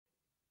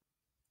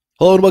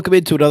Hello and welcome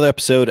into another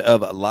episode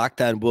of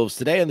Locked On Wolves.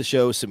 Today on the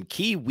show, some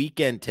key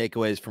weekend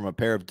takeaways from a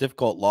pair of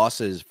difficult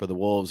losses for the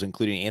Wolves,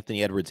 including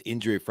Anthony Edwards'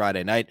 injury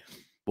Friday night.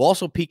 We'll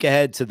also peek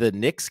ahead to the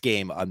Knicks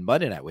game on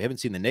Monday night. We haven't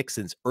seen the Knicks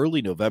since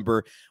early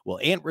November. Will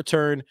Ant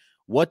return?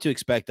 What to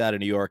expect out of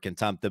New York and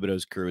Tom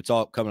Thibodeau's crew? It's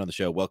all coming on the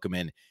show. Welcome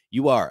in.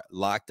 You are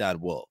Locked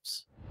On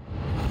Wolves.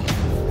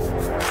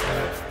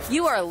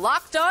 You are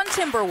Locked On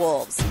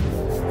Timberwolves,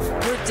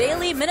 your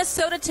daily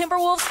Minnesota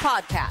Timberwolves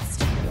podcast.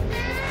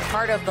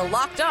 Part of the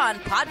Locked On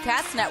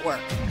Podcast Network.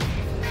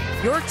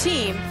 Your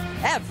team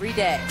every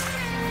day.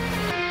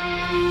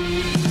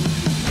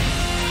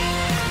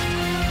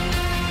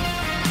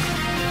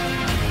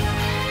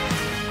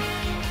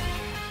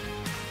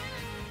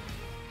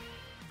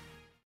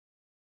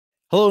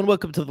 Hello and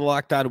welcome to the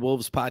Locked On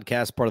Wolves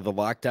podcast, part of the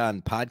Locked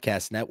On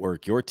Podcast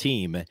Network, your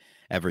team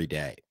every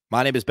day.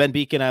 My name is Ben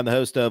Beecken. I'm the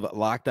host of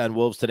Locked On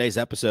Wolves. Today's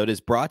episode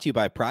is brought to you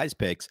by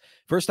PrizePicks.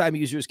 First-time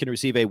users can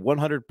receive a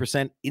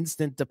 100%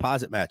 instant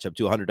deposit match up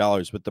to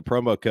 $100 with the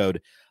promo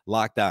code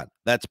Locked On.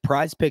 That's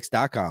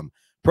PrizePicks.com,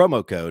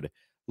 promo code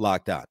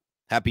Locked On.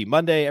 Happy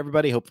Monday,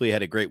 everybody. Hopefully you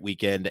had a great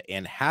weekend,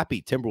 and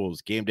happy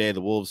Timberwolves game day. The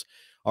Wolves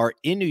are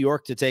in New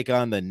York to take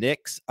on the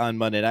Knicks on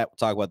Monday night. We'll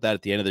talk about that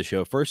at the end of the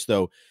show. First,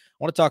 though, I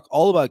want to talk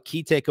all about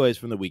key takeaways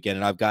from the weekend,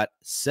 and I've got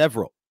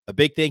several. A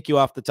big thank you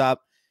off the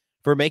top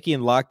for making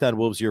Locked On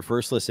Wolves your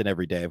first listen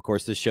every day. Of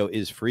course, this show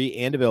is free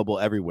and available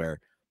everywhere.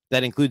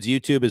 That includes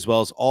YouTube as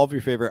well as all of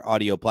your favorite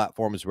audio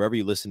platforms. Wherever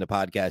you listen to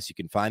podcasts, you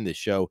can find this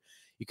show.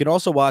 You can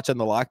also watch on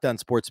the Locked On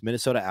Sports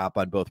Minnesota app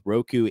on both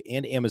Roku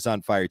and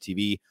Amazon Fire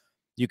TV.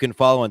 You can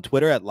follow on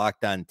Twitter at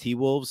Locked On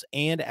T-Wolves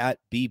and at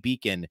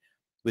Beecken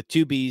with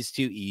two B's,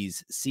 two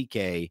E's,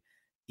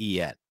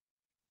 C-K-E-N.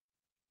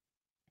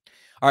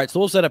 All right, so the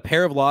Wolves had a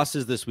pair of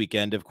losses this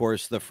weekend. Of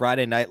course, the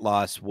Friday night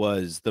loss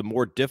was the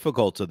more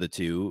difficult of the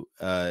two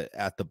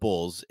at the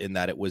Bulls in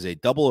that it was a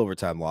double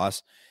overtime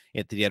loss.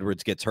 Anthony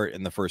Edwards gets hurt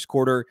in the first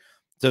quarter.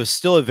 So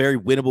still a very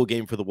winnable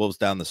game for the Wolves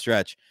down the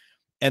stretch.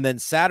 And then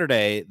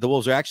Saturday, the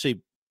Wolves are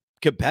actually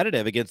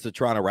competitive against the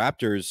Toronto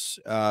Raptors.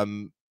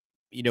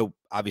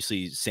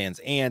 Obviously sans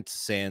Ant,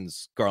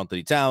 sans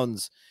Karl-Anthony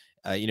Towns,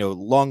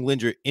 long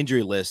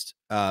injury list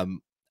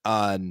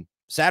on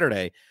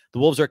Saturday. The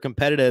Wolves are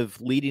competitive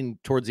leading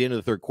towards the end of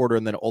the third quarter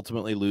and then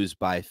ultimately lose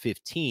by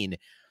 15.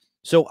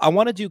 So I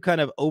want to do kind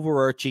of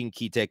overarching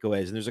key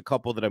takeaways. And there's a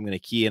couple that I'm going to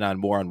key in on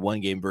more on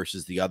one game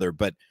versus the other.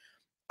 But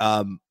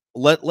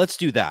let's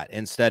do that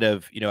instead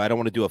of, I don't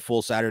want to do a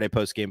full Saturday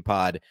post-game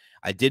pod.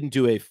 I didn't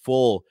do a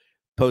full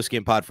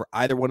post-game pod for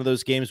either one of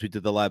those games. We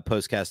did the live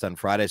postcast on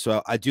Friday.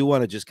 So I do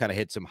want to just kind of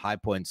hit some high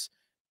points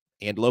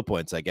and low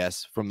points, I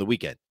guess, from the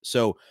weekend.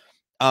 So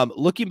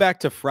looking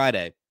back to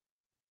Friday,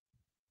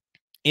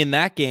 in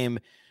that game,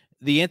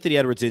 the Anthony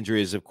Edwards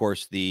injury is, of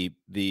course, the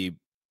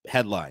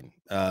headline,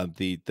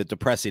 the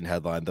depressing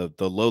headline, the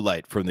low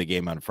light from the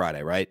game on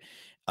Friday, right?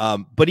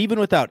 But even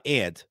without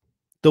Ant,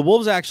 the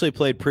Wolves actually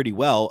played pretty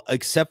well,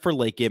 except for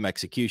late game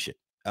execution.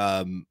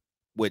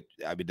 Which,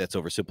 I mean, that's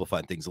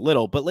oversimplifying things a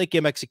little, but late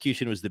game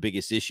execution was the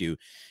biggest issue.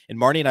 And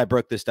Marty and I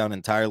broke this down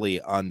entirely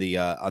on the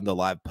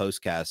live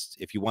postcast.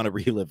 If you want to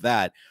relive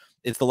that,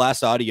 it's the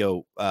last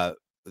audio.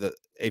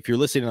 If you're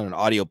listening on an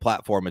audio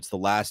platform, it's the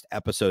last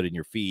episode in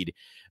your feed,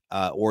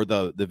 or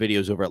the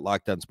videos over at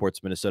Locked On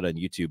Sports Minnesota on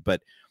YouTube.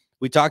 But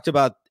we talked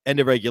about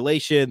end of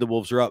regulation. The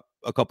Wolves are up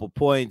a couple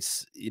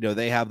points.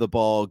 They have the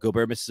ball.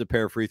 Gobert misses a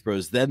pair of free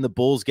throws. Then the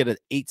Bulls get an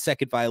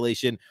 8-second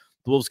violation.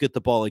 The Wolves get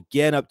the ball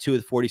again up to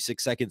with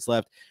 46 seconds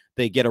left.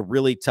 They get a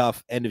really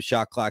tough end of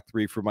shot clock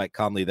three for Mike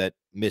Conley that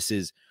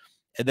misses.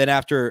 And then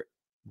after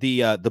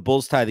the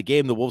Bulls tie the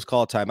game, the Wolves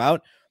call a timeout.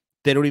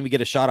 They don't even get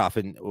a shot off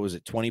in,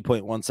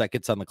 20.1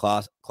 seconds on the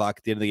clock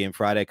at the end of the game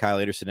Friday. Kyle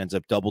Anderson ends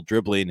up double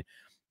dribbling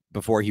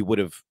before he would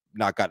have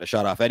not gotten a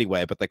shot off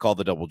anyway, but they call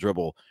the double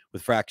dribble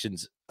with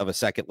fractions of a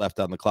second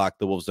left on the clock.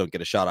 The Wolves don't get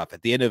a shot off.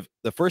 At the end of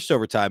the first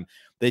overtime,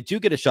 they do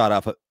get a shot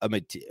off, a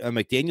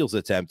McDaniels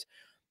attempt,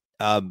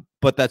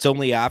 but that's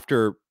only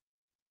after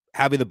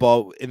having the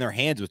ball in their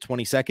hands with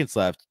 20 seconds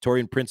left.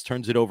 Taurean Prince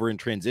turns it over in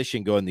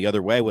transition going the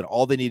other way when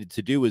all they needed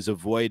to do is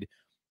avoid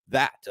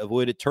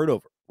a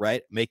turnover.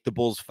 Right? Make the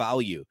Bulls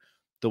foul you.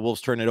 The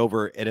Wolves turn it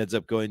over. It ends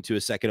up going to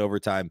a second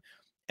overtime.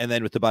 And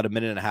then with about a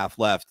minute and a half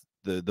left,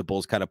 the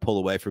Bulls kind of pull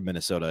away from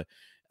Minnesota.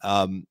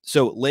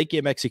 So late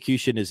game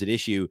execution is an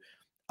issue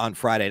on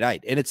Friday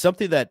night. And it's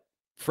something that,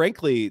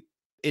 frankly,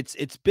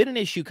 it's been an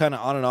issue kind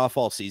of on and off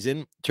all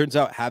season. Turns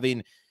out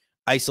having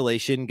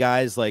isolation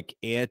guys like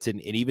Ant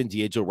and even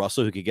D'Angelo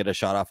Russell who could get a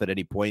shot off at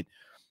any point,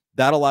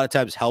 that a lot of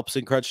times helps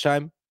in crunch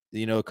time.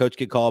 A coach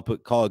could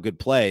call a good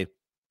play,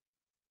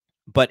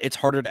 but it's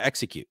harder to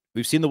execute.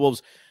 We've seen the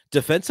Wolves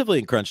defensively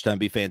in crunch time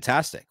be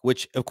fantastic,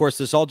 which, of course,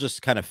 this all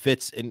just kind of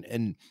fits,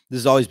 and this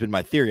has always been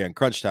my theory on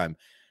crunch time.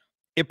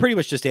 It pretty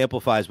much just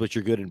amplifies what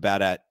you're good and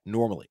bad at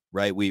normally,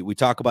 right? We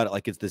talk about it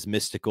like it's this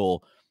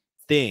mystical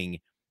thing,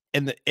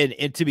 and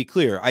to be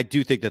clear, I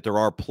do think that there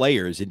are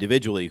players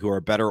individually who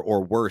are better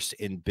or worse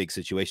in big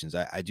situations.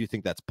 I do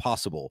think that's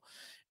possible.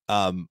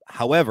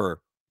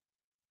 However,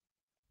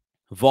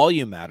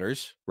 volume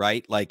matters,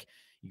 right? Like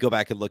you go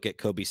back and look at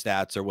Kobe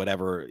stats or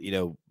whatever,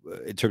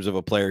 in terms of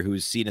a player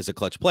who's seen as a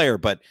clutch player,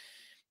 but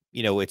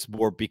it's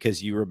more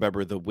because you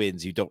remember the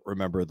wins, you don't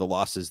remember the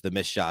losses, the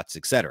missed shots,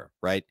 etc.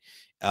 Right?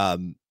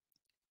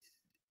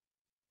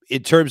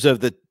 In terms of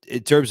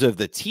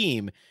the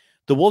team,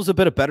 the Wolves have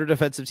been a better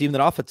defensive team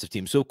than offensive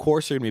team. So of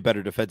course they're going to be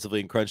better defensively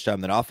in crunch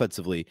time than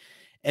offensively,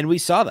 and we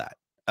saw that.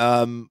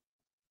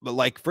 But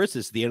like, for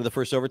instance, the end of the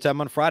first overtime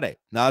on Friday,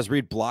 Naz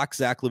Reid blocks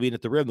Zach LaVine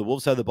at the rim. The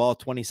Wolves have the ball with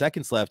 20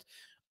 seconds left,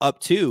 up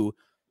 2,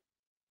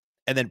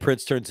 and then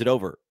Prince turns it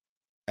over,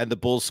 and the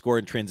Bulls score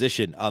in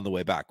transition on the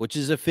way back, which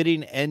is a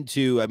fitting end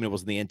to, I mean, it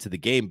wasn't the end to the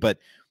game, but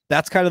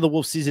that's kind of the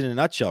Wolves season in a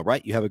nutshell,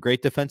 right? You have a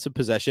great defensive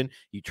possession.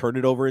 You turn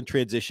it over in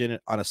transition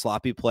on a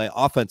sloppy play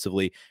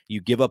offensively.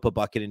 You give up a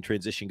bucket in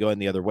transition going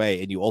the other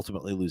way, and you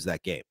ultimately lose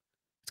that game.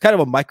 It's kind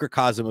of a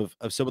microcosm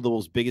of some of the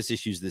Wolves' biggest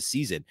issues this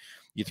season.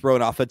 You throw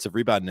an offensive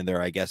rebound in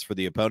there, I guess, for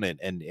the opponent,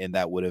 and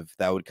that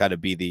would kind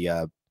of be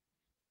the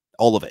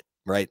all of it,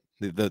 right?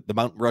 The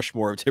Mount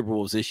Rushmore of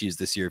Timberwolves issues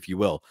this year, if you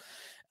will.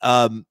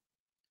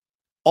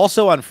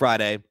 Also on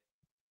Friday,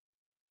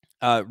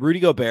 Rudy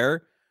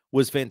Gobert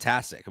was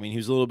fantastic. I mean, he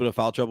was a little bit of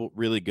foul trouble,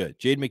 really good.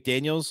 Jaden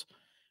McDaniels,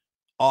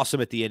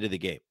 awesome at the end of the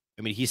game.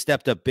 I mean, he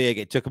stepped up big.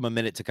 It took him a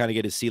minute to kind of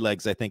get his sea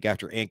legs, I think,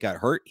 after Ant got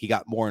hurt. He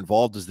got more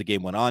involved as the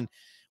game went on.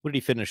 What did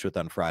he finish with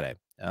on Friday?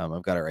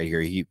 I've got it right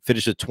here. He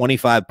finished with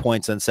 25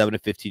 points on 7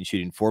 of 15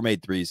 shooting, 4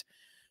 made threes,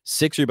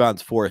 6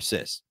 rebounds, 4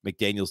 assists.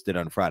 McDaniels did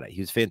on Friday. He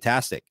was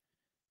fantastic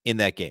in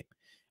that game.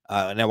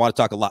 And I want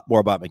to talk a lot more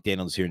about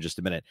McDaniels here in just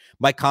a minute.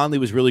 Mike Conley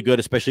was really good,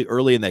 especially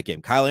early in that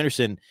game. Kyle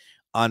Anderson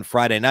on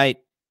Friday night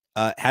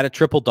had a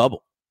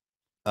triple-double.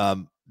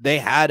 They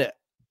had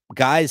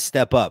guys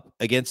step up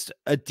against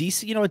a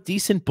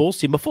decent Bulls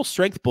team, a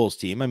full-strength Bulls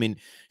team. I mean,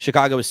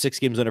 Chicago was 6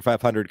 games under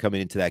 500 coming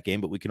into that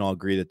game, but we can all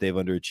agree that they've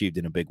underachieved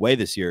in a big way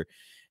this year.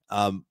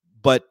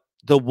 But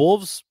the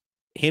Wolves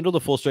handled a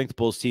full-strength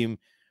Bulls team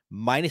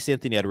minus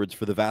Anthony Edwards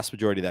for the vast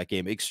majority of that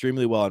game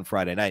extremely well on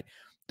Friday night.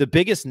 The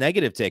biggest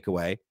negative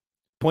takeaway,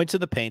 points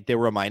in the paint, they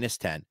were a minus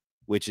 10,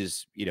 which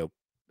is, you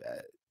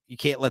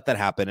can't let that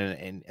happen.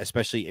 And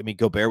especially, I mean,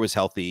 Gobert was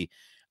healthy.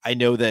 I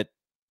know that,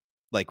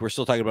 like, we're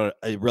still talking about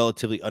a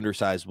relatively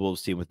undersized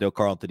Wolves team with no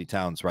Karl-Anthony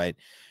Towns, right?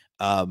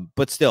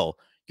 But still,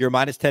 you're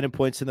minus 10 in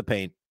points in the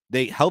paint.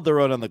 They held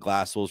their own on the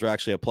glass. Wolves were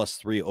actually a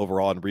 +3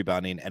 overall in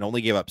rebounding and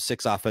only gave up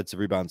 6 offensive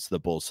rebounds to the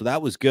Bulls. So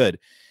that was good.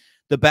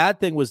 The bad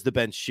thing was the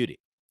bench shooting.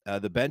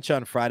 The bench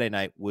on Friday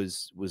night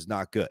was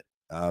not good.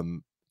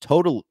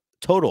 Total,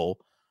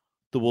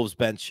 the Wolves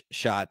bench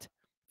shot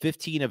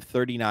 15 of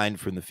 39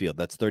 from the field.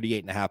 That's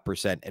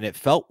 38.5%. And it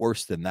felt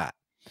worse than that.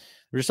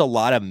 There's a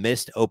lot of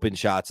missed open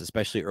shots,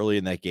 especially early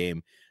in that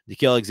game.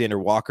 Nickeil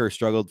Alexander-Walker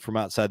struggled from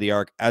outside the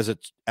arc. As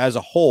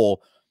a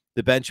whole,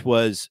 the bench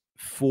was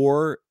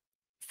 4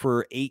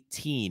 for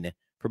 18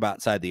 from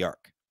outside the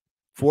arc.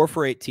 4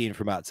 for 18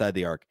 from outside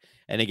the arc.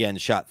 And again,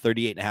 shot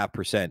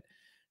 38.5%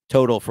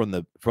 total from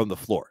the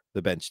floor.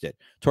 The bench did.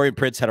 Taurean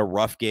Prince had a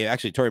rough game.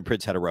 Actually, Taurean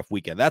Prince had a rough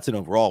weekend. That's an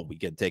overall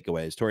weekend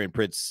takeaway. Is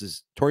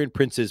Taurean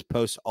Prince's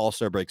post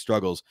All-Star break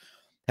struggles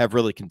have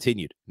really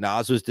continued.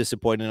 Naz was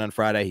disappointed on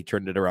Friday. He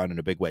turned it around in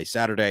a big way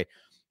Saturday.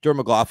 Jordan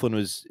McLaughlin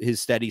was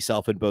his steady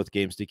self in both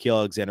games. Nickeil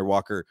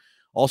Alexander-Walker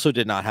also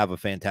did not have a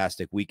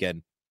fantastic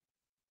weekend.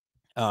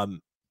 I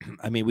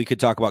mean, we could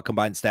talk about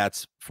combined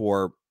stats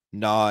for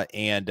Na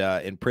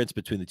and Prince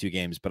between the two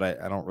games, but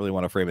I don't really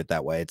want to frame it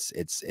that way.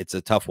 It's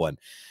a tough one.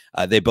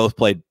 They both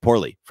played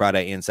poorly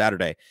Friday and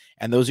Saturday,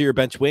 and those are your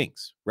bench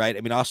wings, right?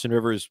 I mean, Austin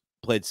Rivers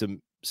played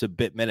some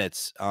bit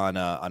minutes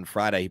on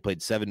Friday. He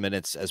played 7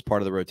 minutes as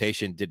part of the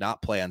rotation, did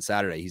not play on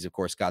Saturday. He's of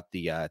course got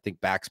the I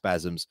think back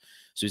spasms,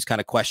 so he's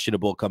kind of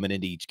questionable coming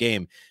into each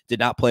game. Did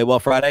not play well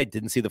Friday,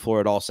 didn't see the floor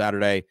at all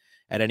Saturday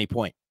at any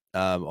point.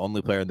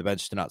 Only player on the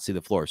bench to not see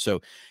the floor. So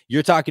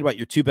you're talking about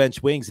your 2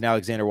 bench wings and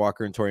Alexander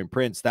Walker and Taurean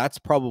Prince. That's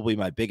probably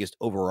my biggest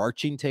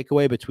overarching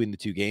takeaway between the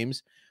 2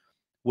 games,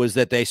 was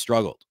that they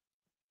struggled.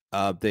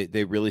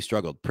 They really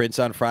struggled. Prince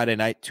on Friday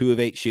night, 2 of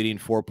 8 shooting,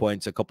 4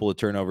 points, a couple of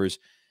turnovers.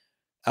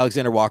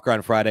 Alexander Walker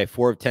on Friday,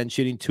 4 of 10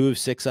 shooting, 2 of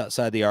 6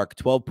 outside the arc,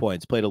 12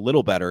 points, played a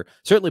little better,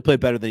 certainly played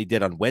better than he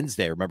did on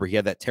Wednesday. Remember, he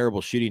had that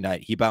terrible shooting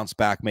night. He bounced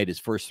back, made his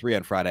first 3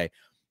 on Friday,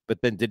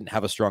 but then didn't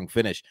have a strong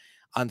finish.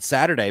 On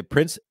Saturday,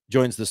 Prince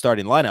joins the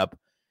starting lineup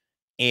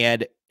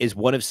and is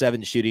 1 of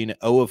 7 shooting,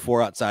 0 of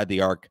 4 outside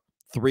the arc,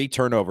 3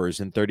 turnovers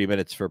in 30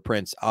 minutes for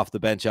Prince. Off the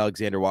bench,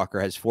 Alexander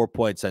Walker has 4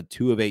 points on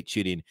 2 of 8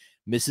 shooting,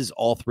 misses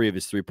all 3 of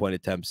his 3-point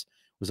attempts,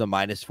 was a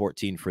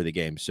 -14 for the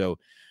game. So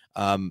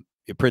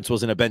Prince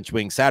wasn't a bench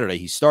wing Saturday.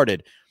 He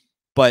started,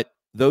 but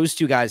those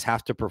 2 guys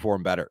have to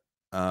perform better.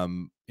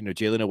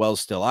 Jalen Noel's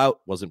still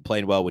out, wasn't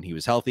playing well when he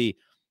was healthy.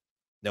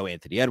 No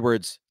Anthony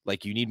Edwards.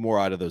 Like, you need more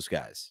out of those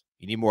guys.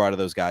 You need more out of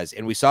those guys.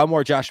 And we saw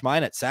more Josh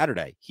Minott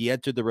Saturday. He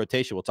entered the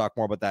rotation. We'll talk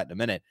more about that in a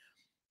minute.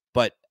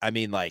 But, I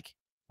mean, like,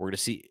 we're going to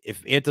see,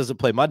 if Ant doesn't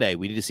play Monday,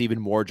 we need to see even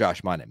more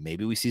Josh Minott.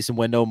 Maybe we see some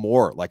Wendell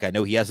Moore. Like, I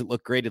know he hasn't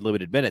looked great in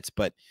limited minutes,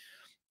 but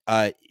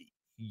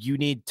you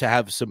need to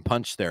have some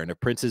punch there. And if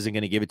Prince isn't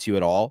going to give it to you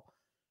at all,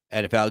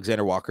 And if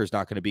Alexander Walker is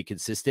not going to be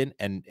consistent,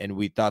 and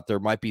we thought there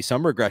might be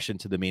some regression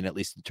to the mean, at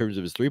least in terms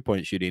of his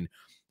three-point shooting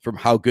from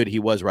how good he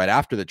was right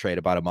after the trade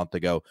about a month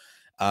ago,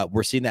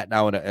 we're seeing that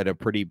now in a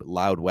pretty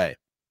loud way.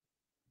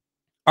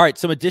 All right,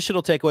 some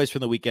additional takeaways from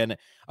the weekend.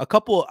 A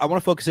couple, I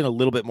want to focus in a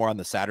little bit more on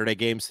the Saturday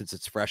game since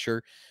it's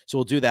fresher. So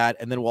we'll do that,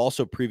 and then we'll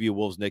also preview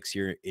Wolves-Knicks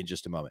here in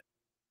just a moment.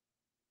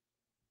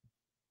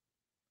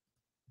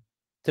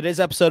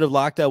 Today's episode of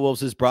Locked On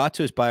Wolves is brought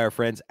to us by our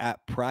friends at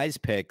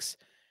PrizePicks.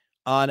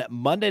 On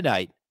Monday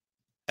night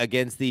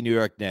against the New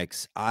York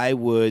Knicks, I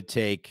would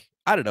take,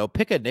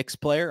 pick a Knicks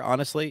player,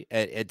 honestly,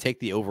 and take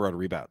the over on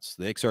rebounds.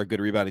 The Knicks are a good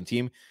rebounding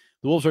team.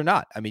 The Wolves are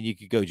not. I mean, you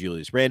could go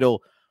Julius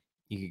Randle.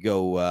 You could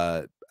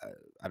go,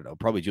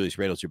 probably Julius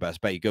Randle's your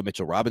best bet. You go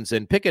Mitchell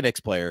Robinson. Pick a Knicks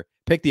player.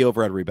 Pick the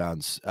over on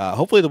rebounds.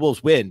 Hopefully the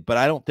Wolves win, but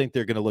I don't think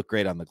they're going to look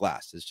great on the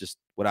glass. It's just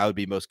what I would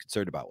be most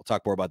concerned about. We'll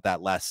talk more about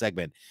that last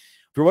segment.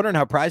 If you're wondering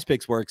how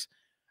PrizePicks works,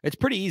 it's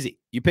pretty easy.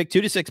 You pick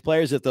 2 to 6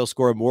 players if they'll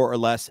score more or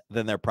less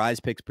than their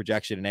PrizePicks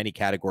projection in any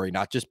category,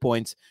 not just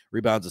points,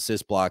 rebounds,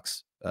 assists,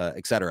 blocks,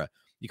 etc.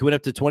 You can win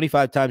up to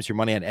 25 times your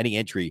money on any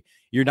entry.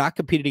 You're not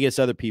competing against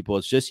other people.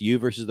 It's just you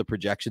versus the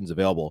projections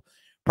available.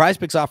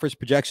 PrizePicks offers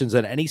projections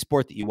on any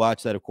sport that you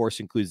watch. That, of course,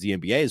 includes the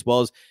NBA as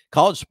well as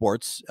college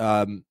sports.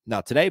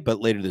 Not today,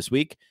 but later this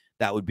week.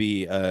 That would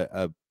be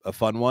a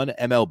fun one.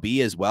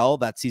 MLB as well.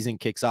 That season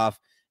kicks off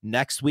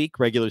next week.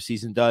 Regular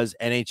season does.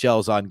 NHL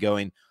is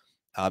ongoing.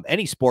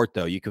 Any sport,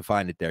 though, you can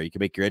find it there. You can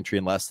make your entry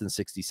in less than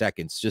 60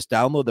 seconds. Just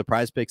download the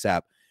PrizePicks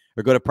app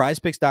or go to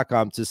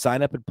prizepicks.com to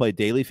sign up and play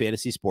daily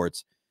fantasy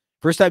sports.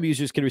 First-time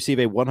users can receive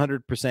a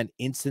 100%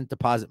 instant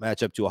deposit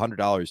match up to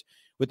 $100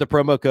 with the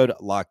promo code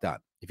LOCKEDON.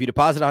 If you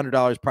deposit $100,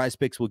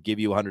 PrizePicks will give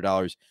you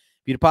 $100. If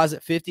you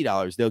deposit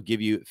 $50, they'll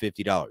give you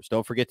 $50.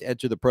 Don't forget to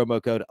enter the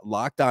promo code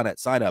LOCKEDON at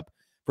sign-up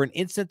for an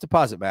instant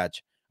deposit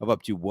match of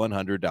up to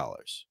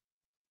 $100.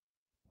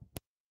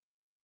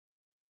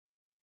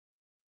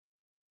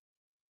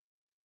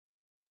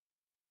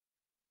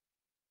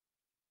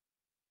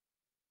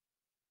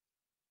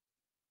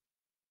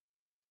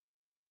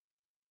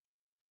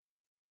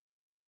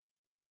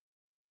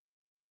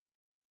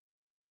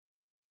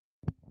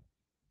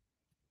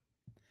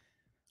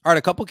 All right,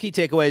 a couple key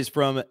takeaways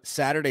from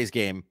Saturday's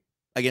game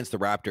against the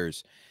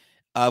Raptors.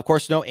 Of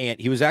course, no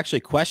Ant. He was actually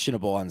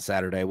questionable on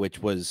Saturday, which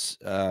was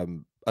a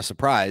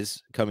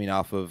surprise coming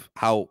off of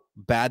how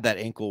bad that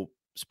ankle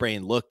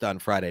sprain looked on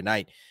Friday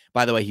night.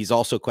 By the way, he's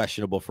also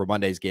questionable for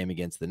Monday's game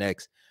against the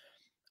Knicks.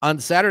 On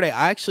Saturday,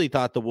 I actually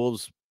thought the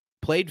Wolves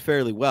played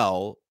fairly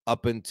well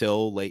up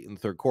until late in the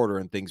third quarter,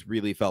 and things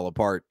really fell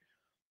apart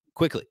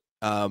quickly.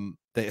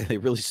 They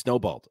really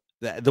snowballed.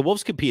 The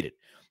Wolves competed.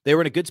 They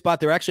were in a good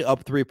spot. They were actually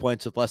up 3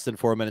 points with less than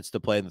 4 minutes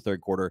to play in the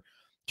third quarter.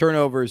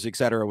 Turnovers,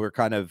 etc., were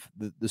kind of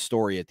the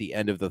story at the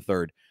end of the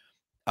third.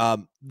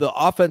 The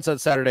offense on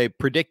Saturday,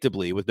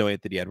 predictably, with no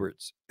Anthony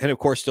Edwards, and of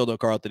course still no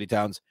Karl-Anthony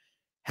Towns,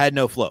 had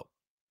no flow.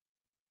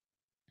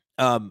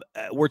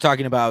 We're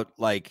talking about,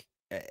 like,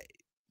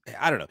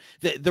 I don't know.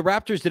 The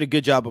Raptors did a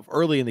good job of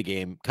early in the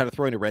game kind of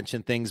throwing a wrench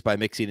in things by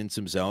mixing in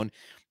some zone.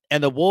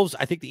 And the Wolves,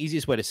 I think the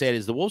easiest way to say it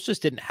is the Wolves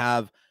just didn't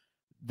have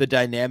the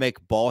dynamic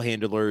ball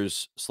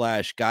handlers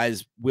 /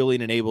 guys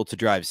willing and able to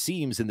drive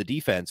seams in the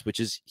defense, which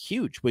is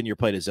huge when you're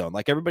playing a zone.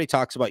 Like, everybody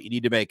talks about, you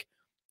need to make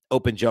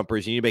open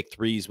jumpers, you need to make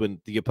threes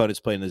when the opponent's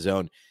playing the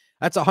zone.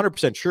 That's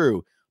 100%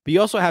 true, but you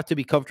also have to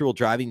be comfortable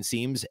driving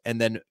seams. And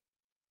then,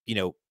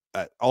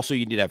 also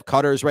you need to have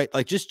cutters, right?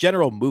 Like, just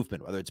general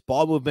movement, whether it's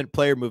ball movement,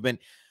 player movement.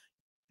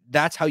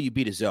 That's how you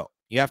beat a zone.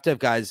 You have to have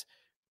guys,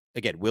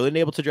 again, willing and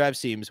able to drive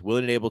seams,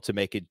 willing and able to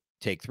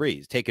take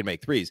and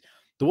make threes.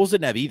 The Wolves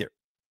didn't have either.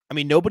 I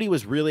mean, nobody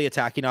was really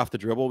attacking off the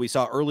dribble. We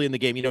saw early in the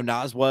game,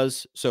 Nas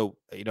was, so,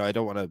 I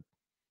don't want to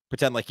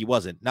pretend like he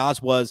wasn't. Nas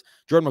was.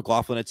 Jordan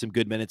McLaughlin had some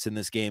good minutes in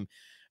this game.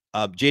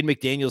 Jaden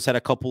McDaniels had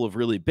a couple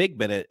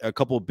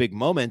of big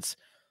moments.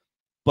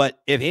 But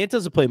if Ant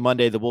doesn't play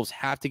Monday, the Wolves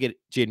have to get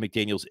Jaden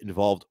McDaniels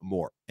involved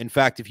more. In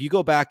fact, if you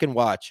go back and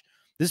watch,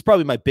 this is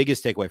probably my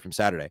biggest takeaway from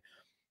Saturday.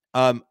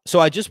 So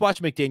I just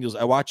watched McDaniels.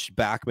 I watched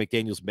back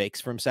McDaniels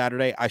makes from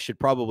Saturday. I should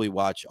probably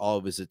watch all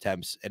of his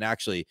attempts. And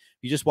actually,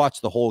 you just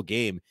watch the whole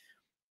game.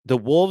 The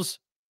Wolves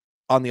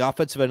on the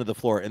offensive end of the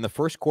floor in the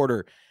first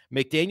quarter,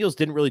 McDaniels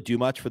didn't really do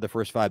much for the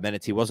first 5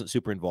 minutes. He wasn't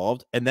super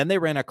involved. And then they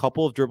ran a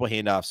couple of dribble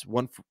handoffs,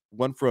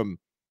 one from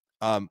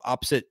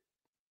opposite.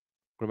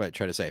 What am I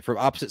trying to say? From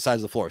opposite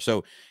sides of the floor.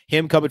 So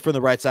him coming from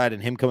the right side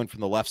and him coming from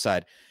the left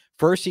side.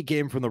 First, he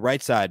came from the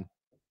right side,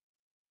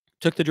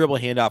 took the dribble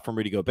handoff from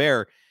Rudy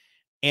Gobert,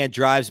 and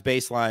drives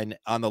baseline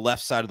on the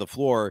left side of the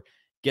floor,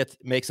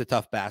 makes a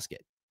tough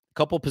basket. A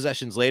couple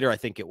possessions later, I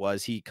think it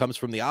was, he comes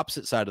from the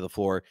opposite side of the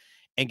floor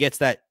and gets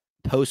that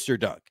poster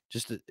dunk,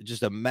 just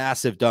a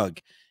massive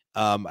dunk.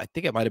 I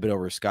think it might have been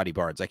over Scotty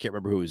Barnes. I can't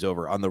remember who he was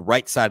over, on the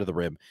right side of the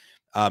rim,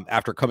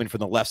 after coming from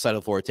the left side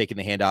of the floor, taking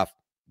the handoff,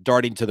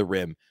 darting to the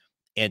rim,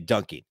 and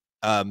dunking.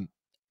 The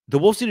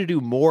Wolves need to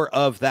do more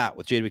of that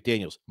with Jaden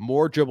McDaniels,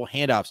 more dribble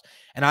handoffs.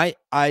 And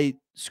I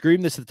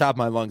screamed this at the top of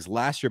my lungs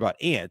last year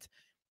about Ant,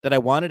 that I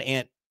wanted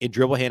Ant in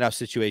dribble handoff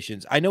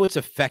situations. I know it's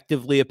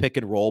effectively a pick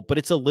and roll, but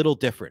it's a little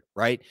different,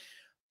 right?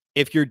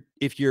 If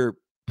you're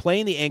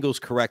playing the angles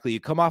correctly, you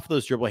come off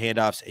those dribble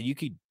handoffs and you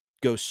could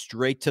go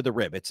straight to the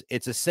rim.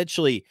 It's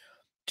essentially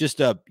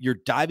just you're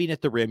diving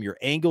at the rim. Your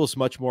angle is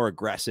much more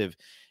aggressive.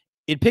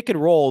 In pick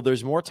and roll,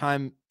 there's more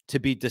time to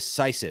be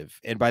decisive,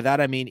 and by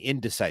that I mean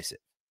indecisive.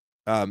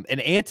 And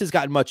Ant has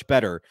gotten much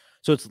better,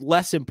 so it's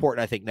less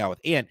important, I think, now with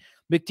Ant.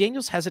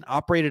 McDaniels hasn't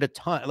operated a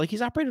ton. Like,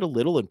 he's operated a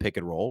little in pick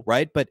and roll,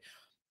 right? But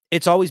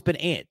it's always been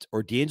Ant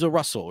or D'Angelo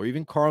Russell or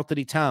even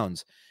Karl-Anthony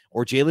Towns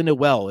or Jalen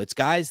Noel. It's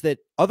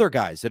other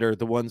guys that are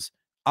the ones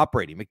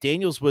operating.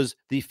 McDaniels was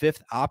the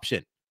fifth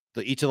option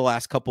each of the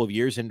last couple of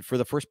years, and for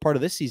the first part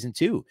of this season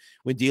too,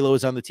 when D'Lo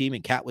was on the team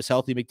and Cat was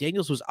healthy,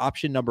 McDaniels was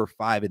option number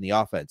 5 in the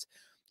offense.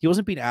 He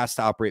wasn't being asked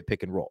to operate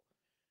pick and roll.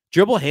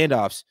 Dribble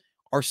handoffs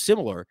are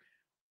similar,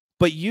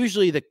 but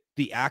usually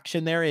the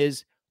action there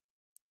is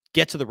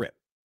get to the rim,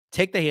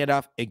 take the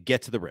handoff and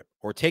get to the rim,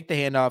 or take the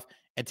handoff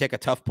and take a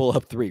tough pull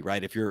up 3,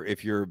 right? If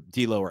you're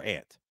D'Lo or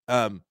Ant,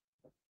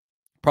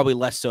 probably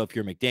less so if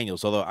you're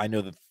McDaniels, although I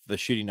know that the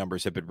shooting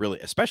numbers have been really,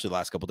 especially the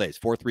last couple of days,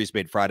 4 threes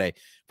made Friday,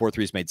 4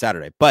 threes made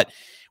Saturday. But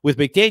with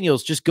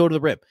McDaniels, just go to the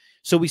rim.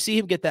 So we see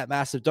him get that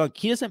massive dunk.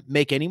 He doesn't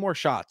make any more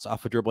shots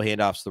off of dribble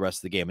handoffs the rest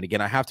of the game. And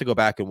again, I have to go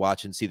back and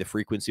watch and see the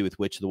frequency with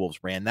which the Wolves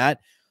ran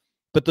that.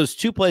 But those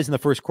 2 plays in the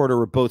first quarter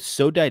were both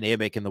so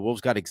dynamic, and the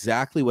Wolves got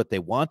exactly what they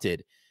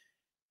wanted.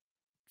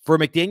 For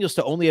McDaniels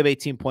to only have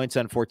 18 points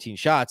on 14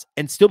 shots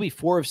and still be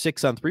 4 of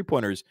 6 on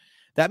 3-pointers,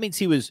 that means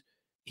he was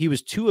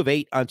 2 of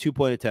 8 on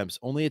 2-point attempts,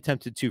 only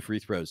attempted 2 free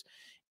throws.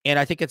 And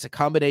I think it's a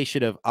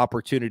combination of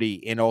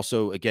opportunity and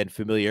also, again,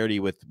 familiarity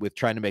with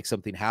trying to make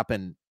something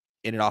happen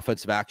in an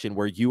offensive action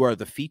where you are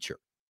the feature,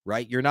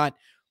 right? You're not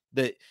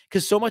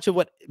because so much of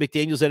what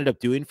McDaniels ended up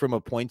doing from a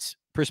points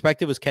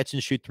perspective was catch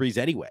and shoot threes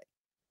anyway.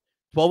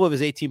 12 of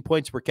his 18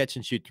 points were catch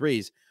and shoot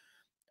threes.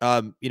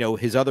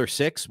 His other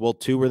 6,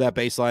 2 were that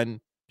baseline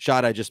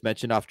shot I just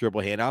mentioned off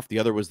dribble handoff. The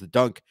other was the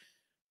dunk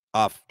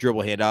off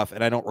dribble handoff.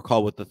 And I don't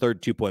recall what the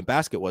third 2-point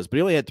basket was, but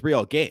he only had 3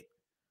 all game.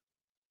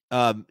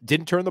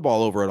 Didn't turn the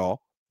ball over at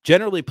all.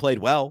 Generally played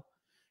well.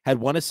 Had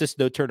 1 assist,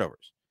 no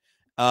turnovers.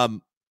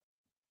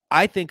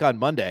 I think on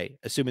Monday,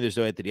 assuming there's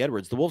no Anthony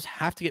Edwards, the Wolves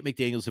have to get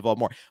McDaniels involved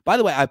more. By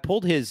the way, I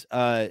pulled his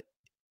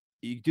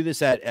you do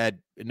this at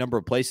a number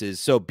of places.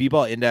 So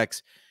B-Ball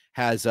Index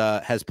has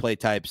play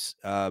types.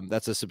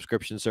 That's a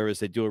subscription service.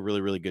 They do a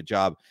really, really good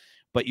job.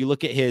 But you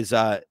look at his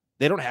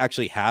they don't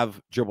actually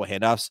have dribble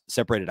handoffs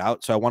separated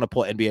out. So I want to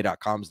pull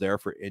NBA.com's there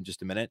in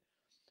just a minute.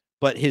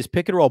 But his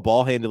pick and roll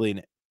ball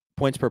handling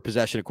points per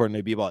possession, according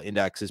to B-Ball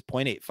Index, is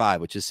 0.85,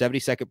 which is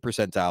 72nd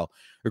percentile,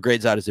 or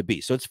grades out as a B.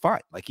 So it's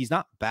fine. Like, he's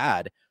not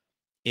bad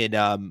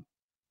in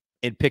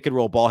pick and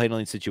roll ball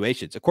handling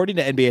situations. According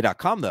to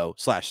NBA.com, though,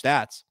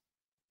 /stats,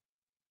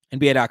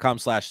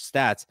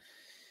 NBA.com/stats,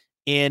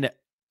 in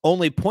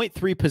only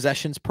 0.3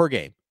 possessions per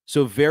game.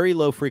 So very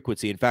low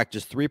frequency. In fact,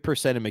 just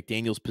 3% of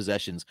McDaniels'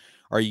 possessions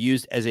are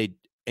used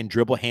in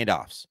dribble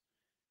handoffs.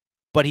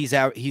 But he's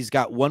got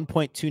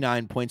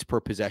 1.29 points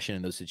per possession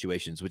in those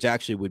situations, which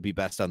actually would be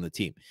best on the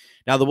team.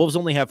 Now, the Wolves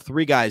only have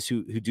 3 guys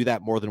who do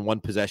that more than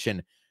 1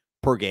 possession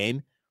per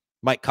game.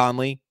 Mike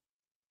Conley,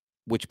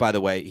 which by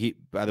the way,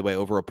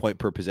 over a point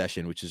per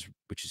possession, which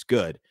is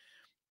good.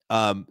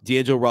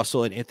 D'Angelo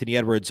Russell and Anthony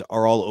Edwards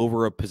are all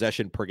over a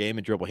possession per game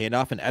in dribble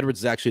handoff, and Edwards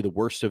is actually the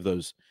worst of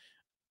those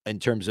in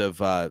terms of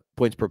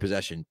points per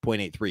possession,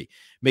 0.83.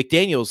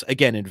 McDaniels,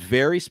 again, in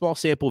very small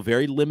sample,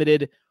 very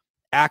limited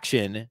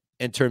action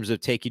in terms of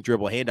taking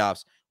dribble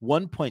handoffs,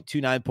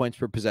 1.29 points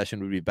per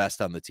possession would be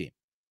best on the team.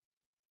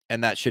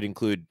 And that should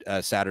include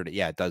Saturday.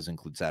 Yeah, it does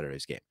include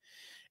Saturday's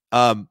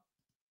game.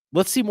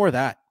 Let's see more of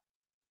that.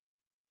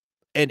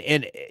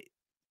 And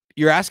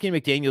you're asking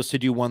McDaniels to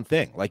do one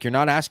thing. Like, you're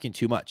not asking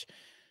too much.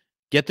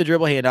 Get the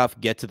dribble handoff,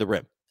 get to the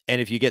rim. And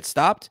if you get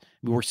stopped,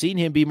 we're seeing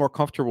him be more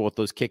comfortable with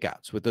those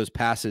kickouts, with those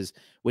passes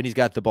when he's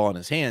got the ball in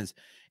his hands.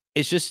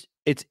 It's just,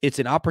 it's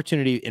an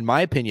opportunity, in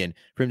my opinion,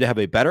 for him to have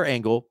a better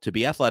angle, to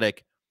be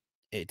athletic,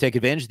 take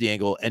advantage of the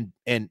angle,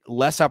 and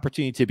less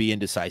opportunity to be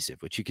indecisive,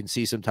 which you can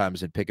see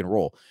sometimes in pick and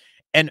roll.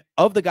 And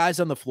of the guys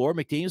on the floor,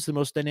 McDaniels is the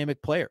most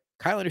dynamic player.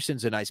 Kyle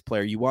Anderson's a nice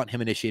player. You want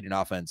him initiating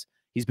offense.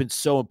 He's been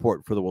so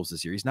important for the Wolves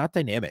this year. He's not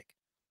dynamic.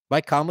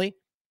 Mike Conley,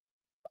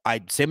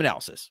 same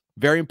analysis.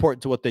 Very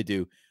important to what they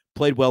do.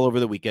 Played well over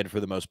the weekend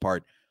for the most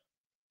part.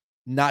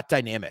 Not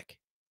dynamic.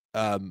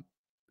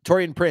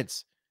 Taurean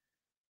Prince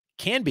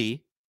can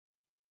be.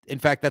 In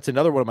fact, that's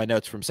another one of my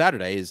notes from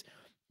Saturday is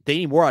they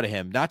need more out of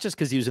him, not just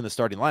because he was in the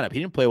starting lineup. He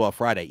didn't play well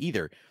Friday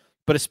either,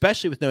 but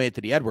especially with no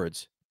Anthony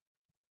Edwards.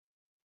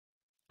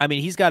 I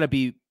mean, he's got to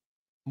be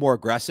more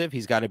aggressive.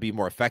 He's got to be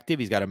more effective.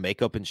 He's got to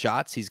make open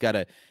shots.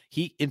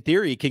 He, in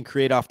theory, can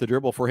create off the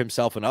dribble for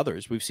himself and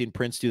others. We've seen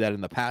Prince do that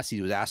in the past.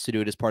 He was asked to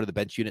do it as part of the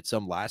bench unit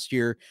some last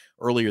year,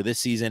 earlier this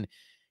season.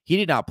 He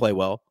did not play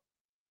well.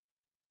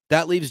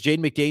 That leaves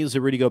Jaden McDaniels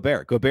and Rudy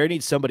Gobert. Gobert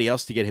needs somebody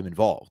else to get him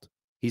involved.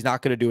 He's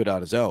not going to do it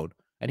on his own.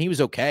 And he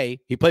was okay.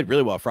 He played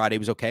really well Friday. He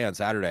was okay on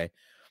Saturday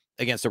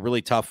against a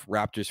really tough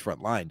Raptors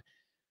front line.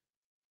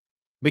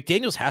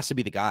 McDaniels has to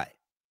be the guy.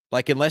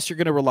 Like, unless you're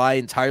going to rely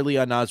entirely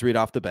on Naz Reid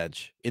off the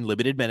bench in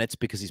limited minutes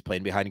because he's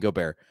playing behind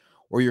Gobert,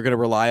 or you're going to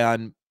rely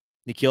on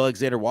Nickeil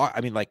Alexander-Walker.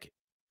 I mean, like,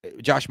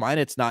 Josh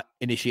Minot's not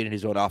initiating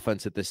his own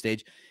offense at this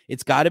stage.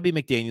 It's got to be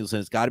McDaniels, and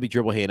it's got to be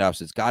dribble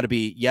handoffs. It's got to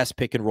be, yes,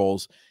 pick and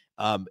rolls.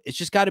 It's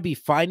just got to be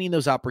finding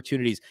those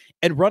opportunities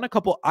and run a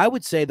couple. I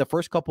would say the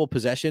first couple of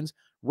possessions,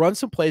 run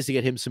some plays to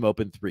get him some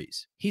open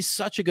threes. He's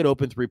such a good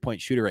open three-point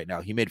shooter right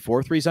now. He made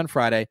 4 threes on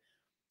Friday.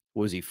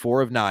 What was he?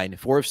 4 of 9,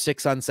 4 of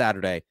 6 on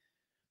Saturday.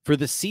 For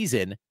the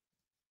season,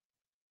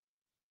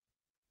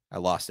 I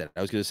lost it.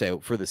 I was going to say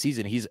for the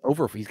season, he's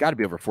got to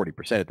be over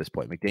 40% at this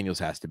point. McDaniels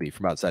has to be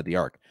from outside the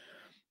arc.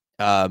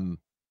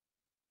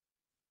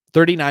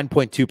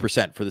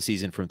 39.2% for the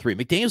season from 3.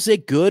 McDaniels is a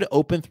good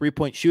open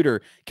 3-point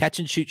shooter, catch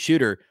and shoot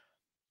shooter.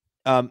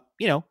 Run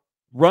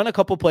a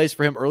couple plays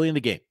for him early in the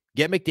game.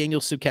 Get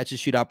McDaniels some catch and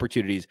shoot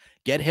opportunities.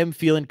 Get him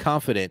feeling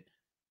confident,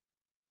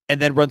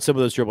 and then run some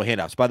of those dribble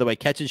handoffs. By the way,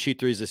 catch and shoot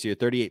threes this year,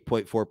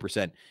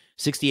 38.4%,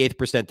 68th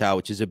percentile,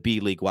 which is a B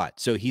league wide.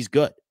 So he's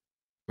good,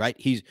 right?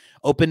 He's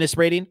openness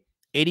rating,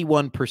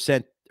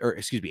 81%,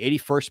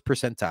 81st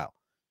percentile.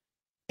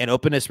 And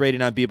openness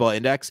rating on B-ball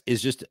index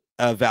is just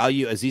a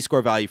value, a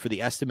Z-score value for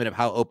the estimate of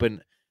how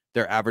open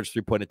their average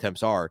three-point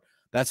attempts are.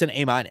 That's an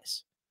A-.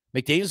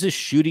 McDaniels is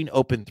shooting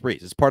open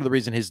threes. It's part of the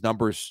reason his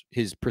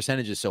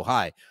percentage is so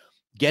high.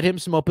 Get him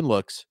some open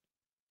looks.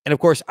 And of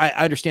course, I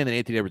understand that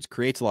Anthony Edwards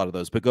creates a lot of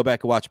those, but go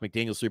back and watch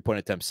McDaniels' three-point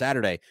attempts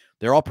Saturday.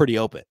 They're all pretty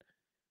open.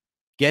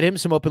 Get him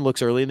some open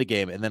looks early in the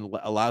game, and then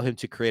allow him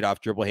to create off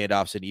dribble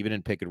handoffs and even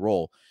in pick and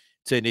roll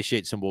to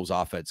initiate some Wolves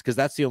offense, because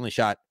that's the only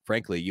shot,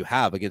 frankly, you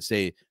have against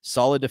a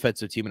solid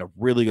defensive team and a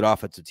really good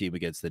offensive team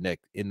against the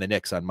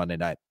Knicks on Monday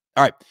night.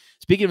 All right,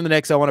 speaking of the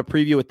Knicks, I want to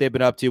preview what they've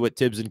been up to, what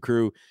Tibbs and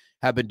crew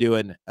have been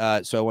doing.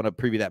 So I want to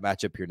preview that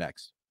matchup here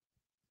next.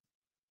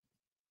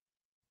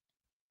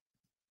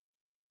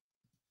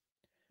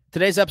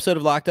 Today's episode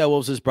of Locked On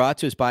Wolves is brought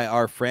to us by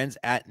our friends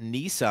at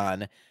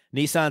Nissan.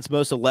 Nissan's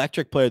most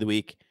electric player of the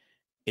week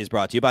is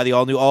brought to you by the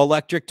all-new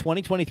all-electric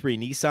 2023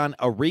 Nissan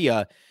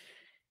Ariya.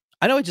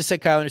 I know I just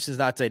said Kyle Anderson's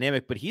not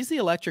dynamic, but he's the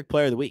electric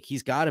player of the week.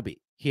 He's got to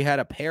be. He had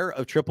a pair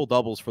of triple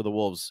doubles for the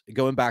Wolves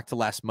going back to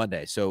last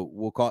Monday. So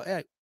we'll call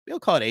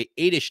it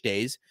eight-ish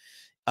days.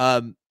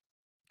 Kyle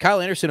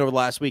Anderson over the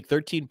last week,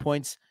 13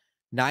 points,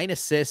 9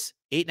 assists,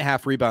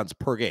 8.5 rebounds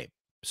per game.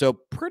 So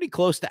pretty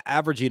close to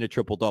averaging a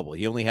triple double.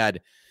 He only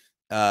had,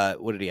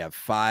 what did he have?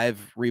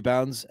 5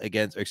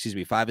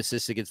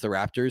 assists against the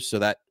Raptors. So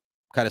that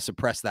kind of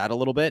suppressed that a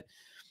little bit.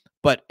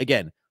 But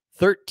again,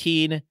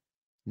 13,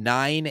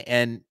 9,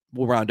 and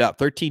we'll round up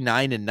 13,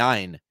 9, and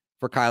 9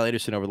 for Kyle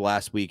Anderson over the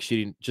last week,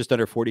 shooting just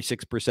under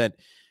 46%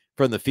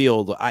 from the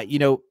field.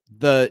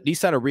 The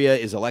Nissan Ariya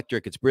is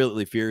electric. It's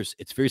brilliantly fierce.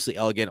 It's fiercely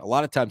elegant. A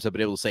lot of times I've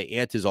been able to say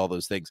Ant is all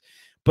those things.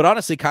 But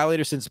honestly, Kyle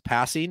Anderson's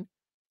passing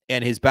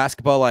and his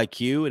basketball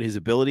IQ and his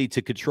ability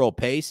to control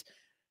pace,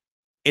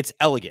 it's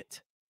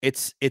elegant.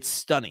 It's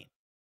stunning.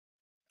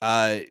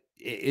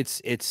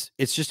 It's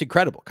just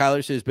incredible. Kyle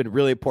Anderson has been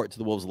really important to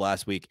the Wolves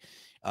last week.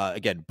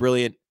 Again,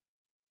 brilliant,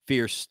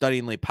 fierce,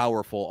 stunningly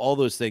powerful. All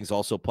those things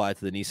also apply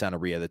to the Nissan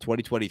Ariya. The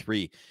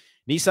 2023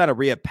 Nissan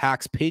Ariya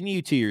packs pin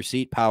you to your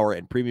seat power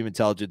and premium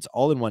intelligence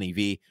all in one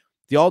EV.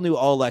 The all-new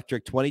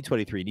all-electric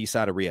 2023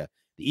 Nissan Ariya,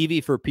 the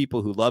EV for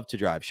people who love to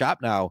drive. Shop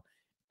now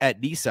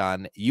at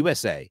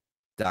nissanusa.com.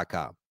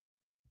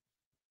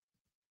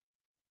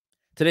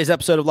 Today's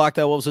episode of Locked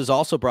On Wolves is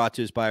also brought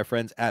to us by our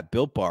friends at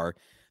Built Bar.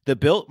 The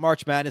Built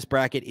March Madness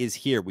bracket is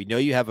here. We know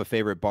you have a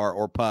favorite bar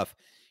or puff,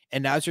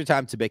 and now's your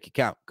time to make it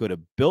count. Go to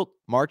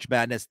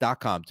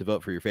builtmarchmadness.com to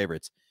vote for your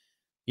favorites.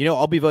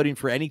 I'll be voting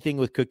for anything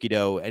with cookie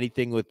dough,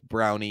 anything with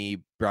brownie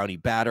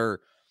batter,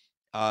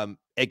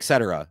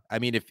 etc. I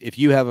mean, if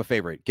you have a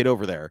favorite, get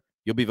over there.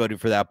 You'll be voting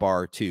for that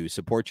bar too.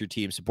 Support your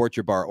team, support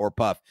your bar or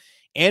puff.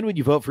 And when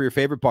you vote for your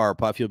favorite bar or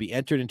puff, you'll be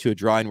entered into a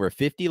drawing where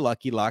 50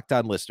 lucky Locked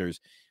On listeners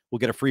will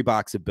get a free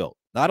box of Built.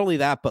 Not only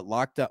that, but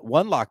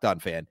one Locked On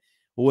fan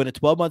will win a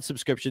 12-month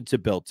subscription to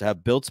Built to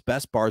have Built's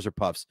best bars or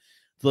puffs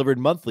delivered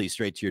monthly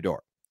straight to your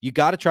door. You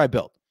got to try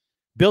Built.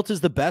 Built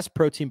is the best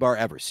protein bar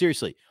ever.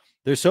 Seriously,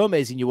 they're so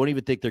amazing you won't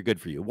even think they're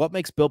good for you. What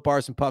makes Built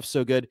bars and puffs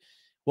so good?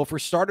 Well, for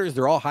starters,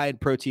 they're all high in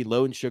protein,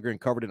 low in sugar,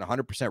 and covered in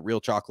 100% real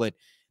chocolate.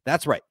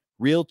 That's right,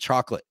 real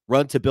chocolate.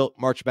 Run to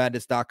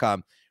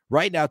builtmarchmadness.com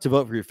right now to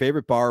vote for your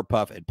favorite bar or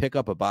puff and pick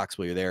up a box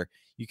while you're there.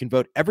 You can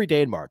vote every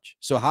day in March.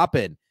 So hop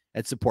in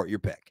and support your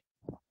pick.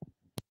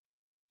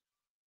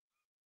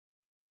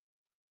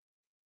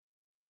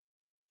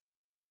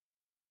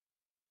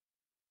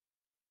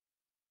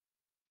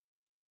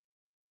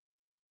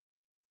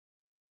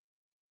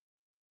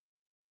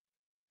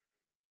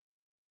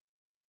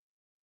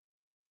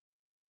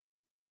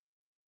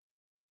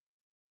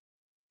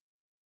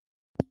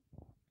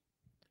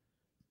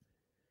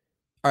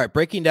 All right,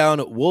 breaking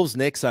down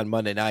Wolves-Knicks on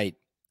Monday night.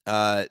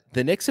 The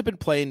Knicks have been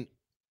playing,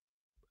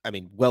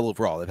 well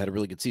overall. They've had a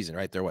really good season,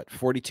 right? They're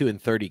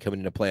 42-30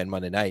 coming into play on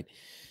Monday night.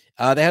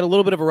 They had a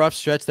little bit of a rough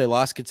stretch. They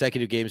lost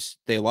consecutive games.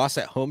 They lost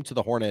at home to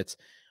the Hornets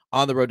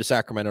on the road to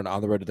Sacramento and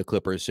on the road to the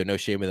Clippers. So no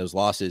shame in those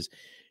losses.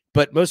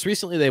 But most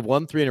recently, they've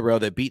won 3 in a row.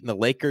 They've beaten the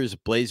Lakers,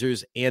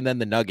 Blazers, and then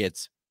the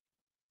Nuggets.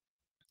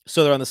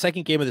 So they're on the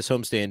second game of this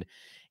homestand.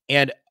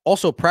 And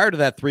also prior to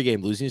that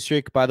 3-game losing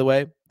streak, by the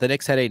way, the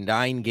Knicks had a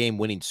 9-game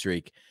winning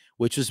streak,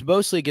 which was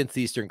mostly against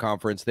the Eastern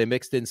Conference. They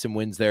mixed in some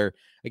wins there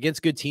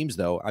against good teams,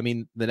 though. I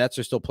mean, the Nets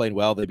are still playing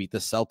well. They beat the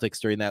Celtics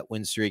during that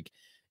win streak.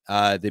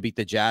 They beat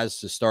the Jazz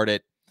to start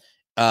it.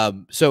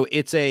 So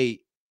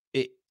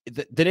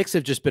the Knicks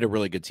have just been a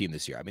really good team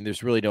this year. I mean,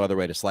 there's really no other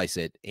way to slice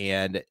it.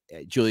 And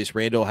Julius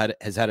Randle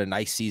has had a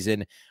nice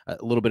season, a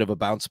little bit of a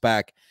bounce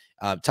back.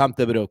 Tom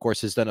Thibodeau, of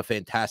course, has done a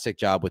fantastic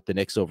job with the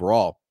Knicks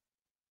overall.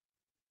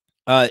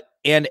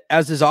 And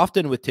as is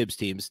often with Tibbs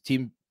teams,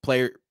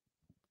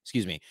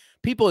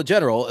 people in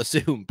general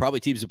assume,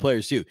 probably teams and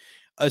players too,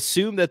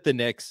 assume that the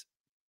Knicks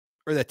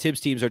or that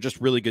Tibbs teams are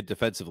just really good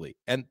defensively.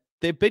 And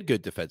they've been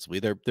good defensively.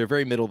 They're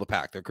very middle of the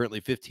pack. They're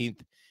currently 15th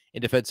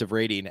in defensive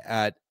rating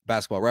at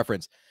Basketball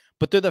Reference,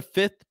 but they're the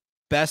 5th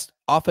best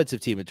offensive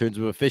team in terms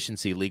of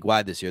efficiency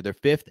league-wide this year. They're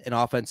 5th in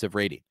offensive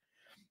rating.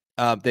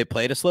 They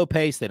play at a slow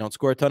pace. They don't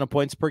score a ton of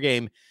points per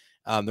game.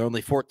 They're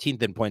only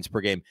 14th in points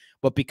per game.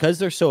 But because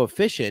they're so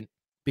efficient,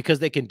 because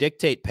they can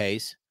dictate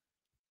pace,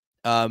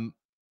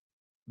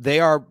 they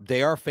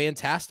are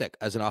fantastic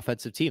as an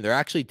offensive team. They're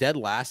actually dead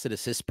last in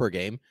assists per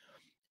game.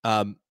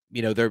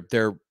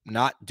 They're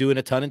not doing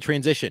a ton in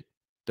transition.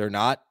 They're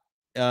not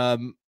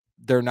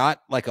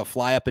like a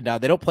fly up and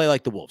down. They don't play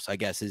like the Wolves, I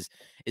guess is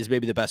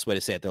maybe the best way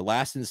to say it. They're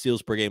last in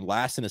steals per game,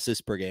 last in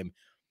assists per game.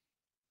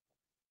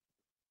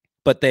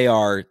 But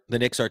the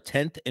Knicks are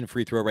 10th in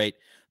free throw rate.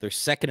 They're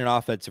 2nd in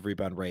offensive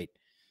rebound rate.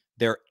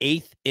 They're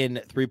 8th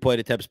in 3-point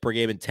attempts per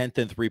game and 10th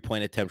in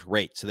 3-point attempt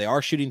rate. So they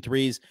are shooting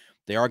threes.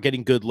 They are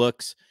getting good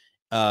looks.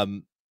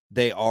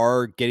 They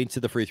are getting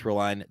to the free throw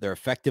line. They're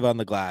effective on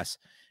the glass.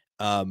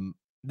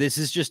 This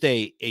is just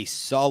a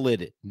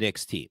solid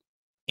Knicks team.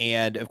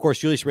 And of course,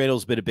 Julius Randle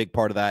has been a big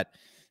part of that.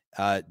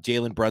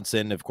 Jalen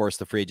Brunson, of course,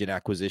 the free agent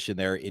acquisition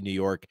there in New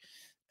York.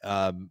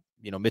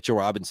 Mitchell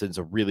Robinson's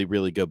a really,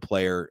 really good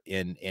player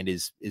and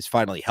is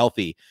finally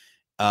healthy.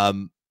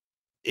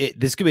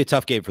 This could be a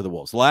tough game for the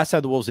Wolves. The last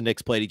time the Wolves and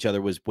Knicks played each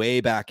other was way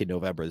back in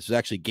November. This was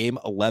actually game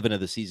 11 of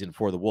the season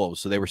for the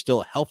Wolves. So they were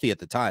still healthy at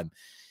the time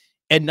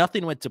and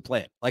nothing went to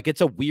plan. Like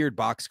it's a weird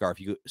box score. If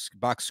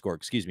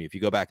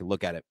you go back and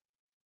look at it.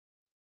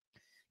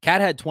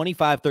 Cat had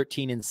 25,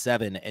 13, and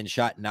 7 and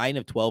shot 9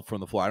 of 12 from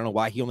the floor. I don't know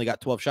why he only got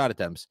 12 shot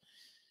attempts,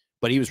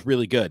 but he was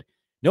really good.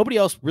 Nobody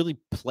else really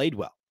played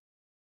well.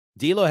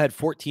 D'Lo had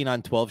 14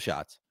 on 12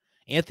 shots.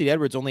 Anthony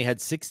Edwards only had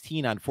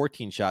 16 on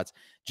 14 shots.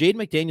 Jaden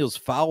McDaniels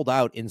fouled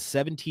out in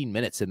 17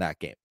 minutes in that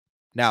game.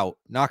 Now,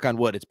 knock on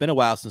wood, it's been a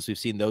while since we've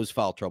seen those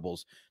foul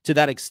troubles to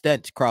that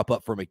extent crop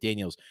up for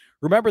McDaniels.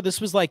 Remember,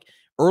 this was like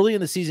early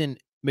in the season,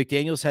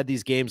 McDaniels had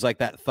these games like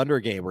that Thunder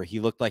game where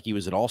he looked like he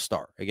was an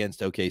all-star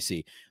against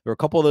OKC. There were a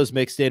couple of those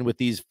mixed in with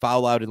these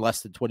foul out in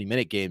less than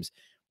 20-minute games.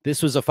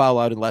 This was a foul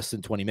out in less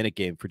than 20-minute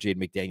game for Jaden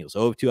McDaniels.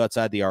 0 of 2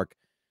 outside the arc,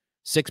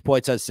 6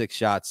 points on 6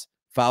 shots,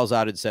 fouls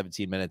out in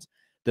 17 minutes.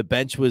 The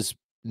bench was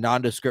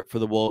nondescript for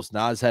the Wolves.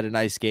 Nas had a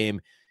nice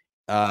game.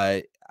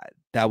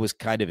 That was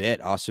kind of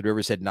it. Austin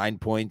Rivers had 9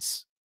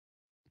 points.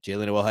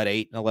 Jalen Noel had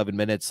 8 in 11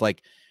 minutes.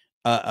 It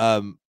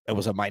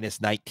was a minus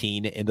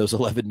 19 in those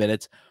 11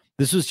 minutes.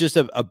 This was just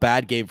a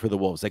bad game for the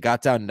Wolves. They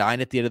got down 9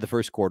 at the end of the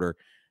first quarter.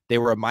 They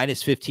were a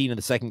minus 15 in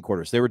the second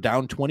quarter. So they were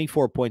down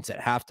 24 points at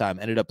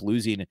halftime, ended up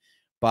losing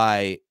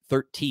by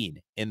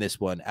 13 in this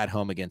one at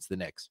home against the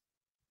Knicks.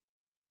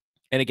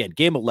 And again,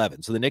 game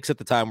 11. So the Knicks at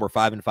the time were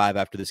 5-5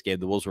 after this game.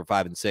 The Wolves were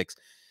 5-6.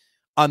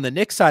 On the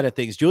Knicks side of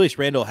things, Julius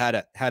Randle had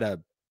a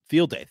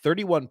field day,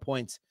 31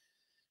 points,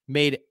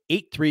 made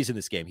 8 threes in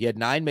this game. He had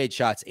 9 made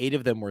shots. 8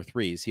 of them were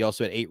threes. He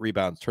also had 8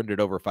 rebounds, turned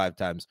it over 5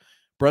 times.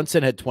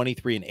 Brunson had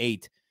 23 and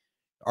 8.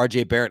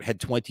 RJ Barrett had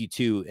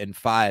 22 and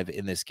 5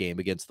 in this game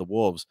against the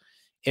Wolves.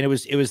 And it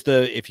was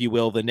the, if you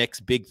will, the Knicks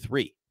big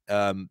 3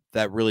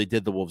 that really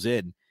did the Wolves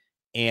in.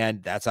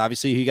 And that's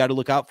obviously who you got to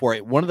look out for.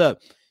 One of the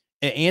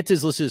Ant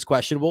is listed as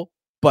questionable,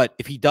 but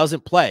if he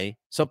doesn't play,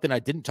 something I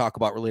didn't talk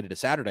about related to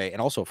Saturday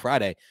and also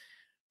Friday,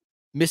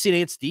 missing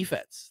Ant's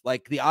defense.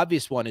 Like the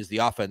obvious one is the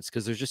offense,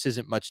 because there just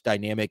isn't much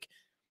dynamic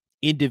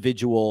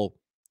individual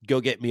go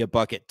get me a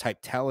bucket type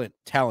talent,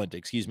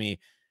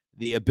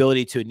 the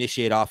ability to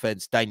initiate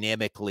offense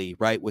dynamically,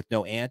 right? With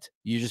no Ant,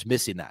 you're just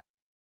missing that.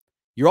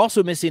 You're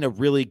also missing a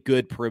really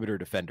good perimeter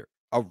defender,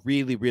 a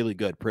really, really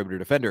good perimeter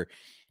defender.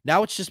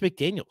 Now it's just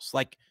McDaniels.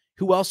 Like,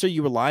 who else are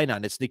you relying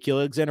on? It's Nickeil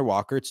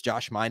Alexander-Walker. It's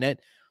Josh Minott.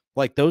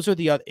 Like, those are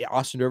the other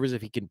Austin Rivers.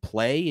 If he can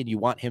play and you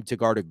want him to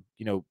guard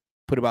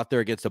put him out there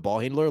against a ball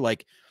handler,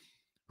 like,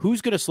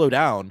 who's going to slow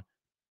down?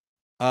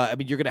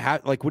 You're going to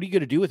have, like, what are you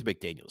going to do with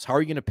McDaniels? How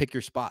are you going to pick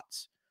your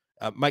spots?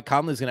 Mike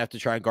Conley's going to have to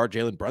try and guard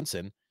Jalen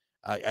Brunson.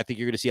 I think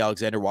you're going to see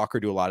Alexander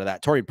Walker do a lot of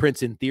that. Taurean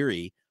Prince in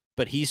theory,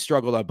 but he's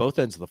struggled on both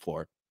ends of the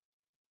floor.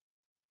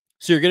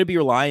 So you're going to be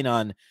relying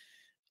on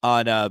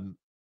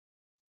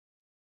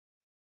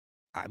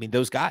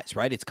those guys,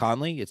 right? It's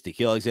Conley, it's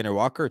Nickeil Alexander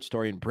Walker, it's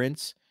Taurean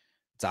Prince,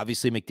 it's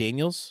obviously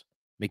McDaniels.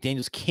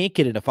 McDaniels can't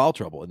get into foul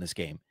trouble in this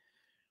game.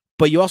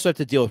 But you also have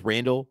to deal with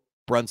Randall,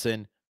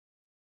 Brunson,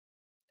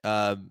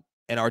 and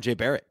RJ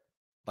Barrett.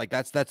 Like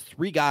that's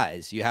 3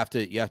 guys you have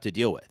to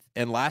deal with.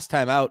 And last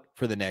time out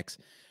for the Knicks,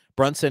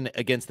 Brunson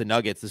against the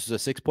Nuggets, this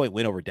was a 6-point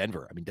win over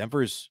Denver. I mean,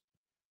 Denver's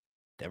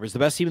the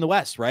best team in the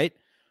West, right?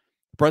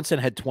 Brunson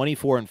had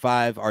 24 and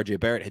 5. RJ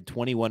Barrett had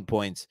 21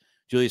 points.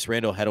 Julius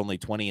Randle had only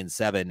 20 and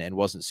 7 and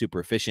wasn't super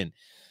efficient.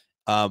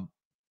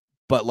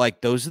 But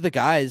like those are the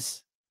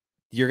guys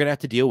you're going to have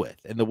to deal with.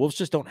 And the Wolves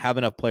just don't have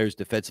enough players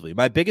defensively.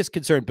 My biggest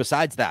concern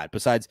besides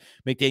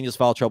McDaniels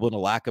foul trouble and a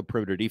lack of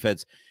perimeter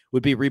defense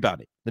would be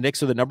rebounding. The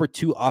Knicks are the number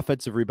 2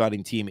 offensive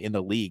rebounding team in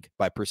the league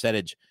by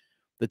percentage.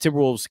 The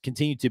Timberwolves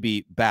continue to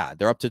be bad.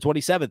 They're up to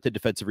 27th in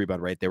defensive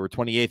rebound rate. They were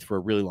 28th for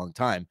a really long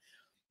time.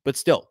 But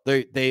still,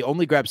 they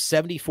only grab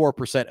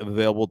 74% of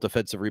available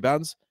defensive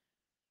rebounds.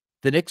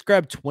 The Knicks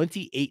grab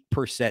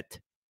 28%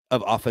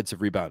 of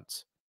offensive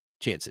rebounds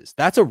chances.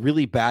 That's a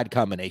really bad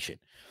combination.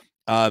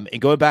 And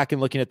going back and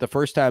looking at the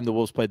first time the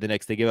Wolves played the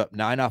Knicks, they gave up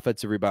 9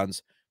 offensive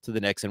rebounds to the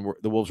Knicks, and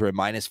the Wolves were at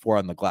 -4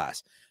 on the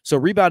glass. So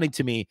rebounding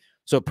to me,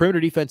 so perimeter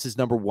defense is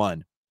number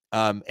 1,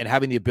 and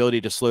having the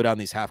ability to slow down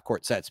these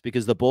half-court sets,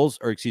 because the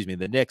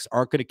Knicks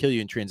aren't going to kill you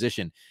in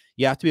transition.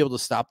 You have to be able to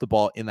stop the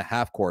ball in the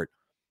half-court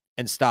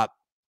and stop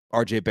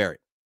RJ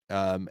Barrett,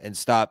 and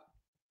stop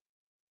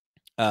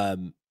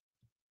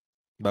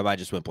my mind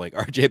just went blank.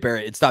 RJ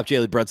Barrett and stop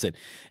Jalen Brunson.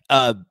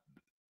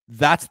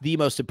 That's the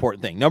most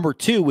important thing. Number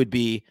 2 would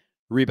be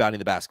rebounding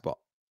the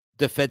basketball,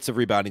 defensive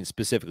rebounding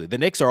specifically. The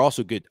Knicks are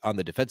also good on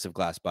the defensive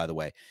glass, by the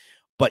way,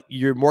 but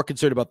you're more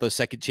concerned about those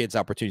second chance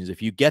opportunities.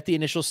 If you get the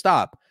initial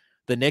stop,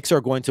 the Knicks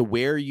are going to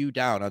wear you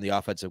down on the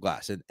offensive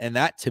glass. And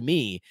that, to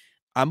me,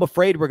 I'm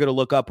afraid we're going to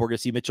look up. We're going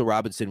to see Mitchell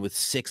Robinson with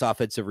 6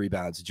 offensive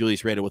rebounds,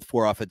 Julius Randle with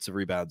 4 offensive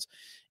rebounds,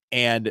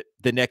 and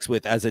the Knicks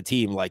with, as a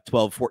team, like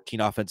 12,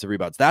 14 offensive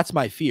rebounds. That's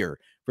my fear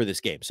for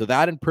this game. So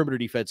that and perimeter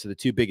defense are the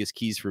 2 biggest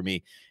keys for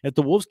me. And if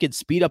the Wolves can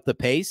speed up the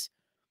pace,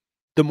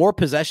 the more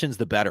possessions,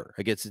 the better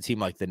against a team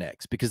like the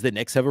Knicks, because the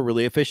Knicks have a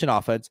really efficient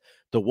offense.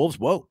 The Wolves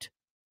won't.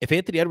 If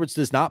Anthony Edwards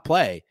does not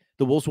play,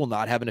 the Wolves will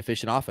not have an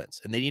efficient offense,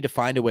 and they need to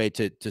find a way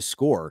to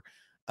score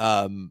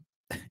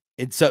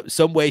in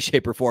some way,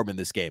 shape, or form in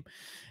this game.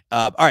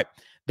 All right.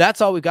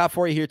 That's all we've got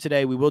for you here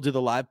today. We will do the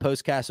live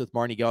postcast with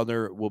Marnie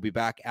Gellner. We'll be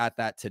back at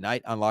that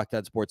tonight on Locked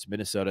On Sports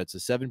Minnesota. It's a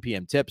 7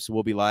 p.m. tip, so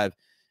we'll be live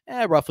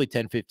roughly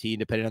 10:15,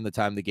 depending on the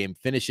time the game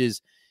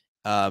finishes.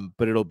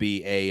 But it'll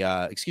be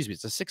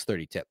it's a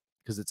 6:30 tip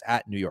because it's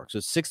at New York. So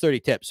it's 6:30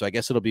 tip. So I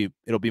guess it'll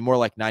be more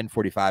like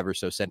 9:45 or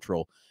so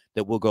Central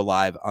that we'll go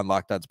live on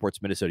Locked On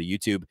Sports Minnesota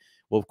YouTube.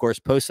 We'll, of course,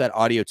 post that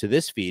audio to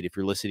this feed. If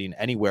you're listening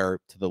anywhere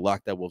to the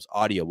Locked On Wolves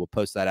audio, we'll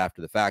post that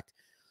after the fact.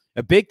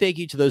 A big thank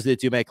you to those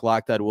that do make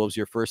Locked On Wolves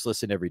your first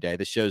listen every day.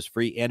 This show is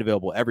free and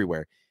available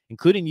everywhere,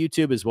 including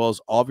YouTube, as well as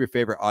all of your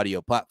favorite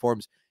audio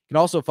platforms. You can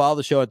also follow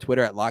the show on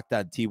Twitter at Locked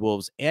On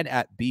T-Wolves and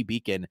at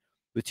Beecken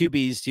with 2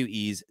 B's, 2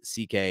 E's,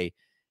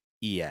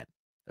 C-K-E-N.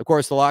 Of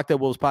course, the Locked On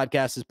Wolves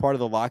podcast is part of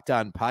the Locked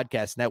On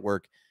Podcast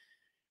Network.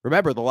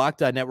 Remember, the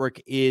Locked On Network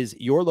is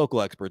your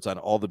local experts on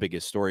all the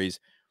biggest stories.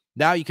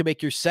 Now you can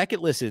make your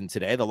second listen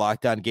today, the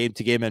Locked On Game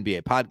to Game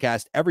NBA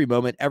podcast. Every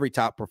moment, every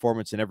top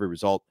performance, and every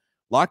result.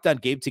 Locked On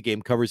Game to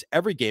Game covers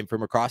every game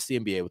from across the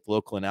NBA with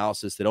local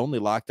analysis that only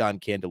Locked On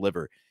can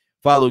deliver.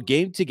 Follow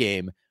Game to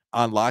Game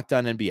on Locked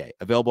On NBA,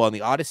 available on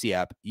the Odyssey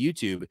app,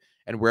 YouTube,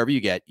 and wherever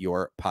you get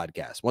your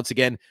podcasts. Once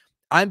again,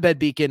 I'm Ben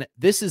Beecken.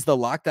 This is the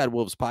Locked On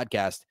Wolves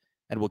podcast,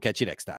 and we'll catch you next time.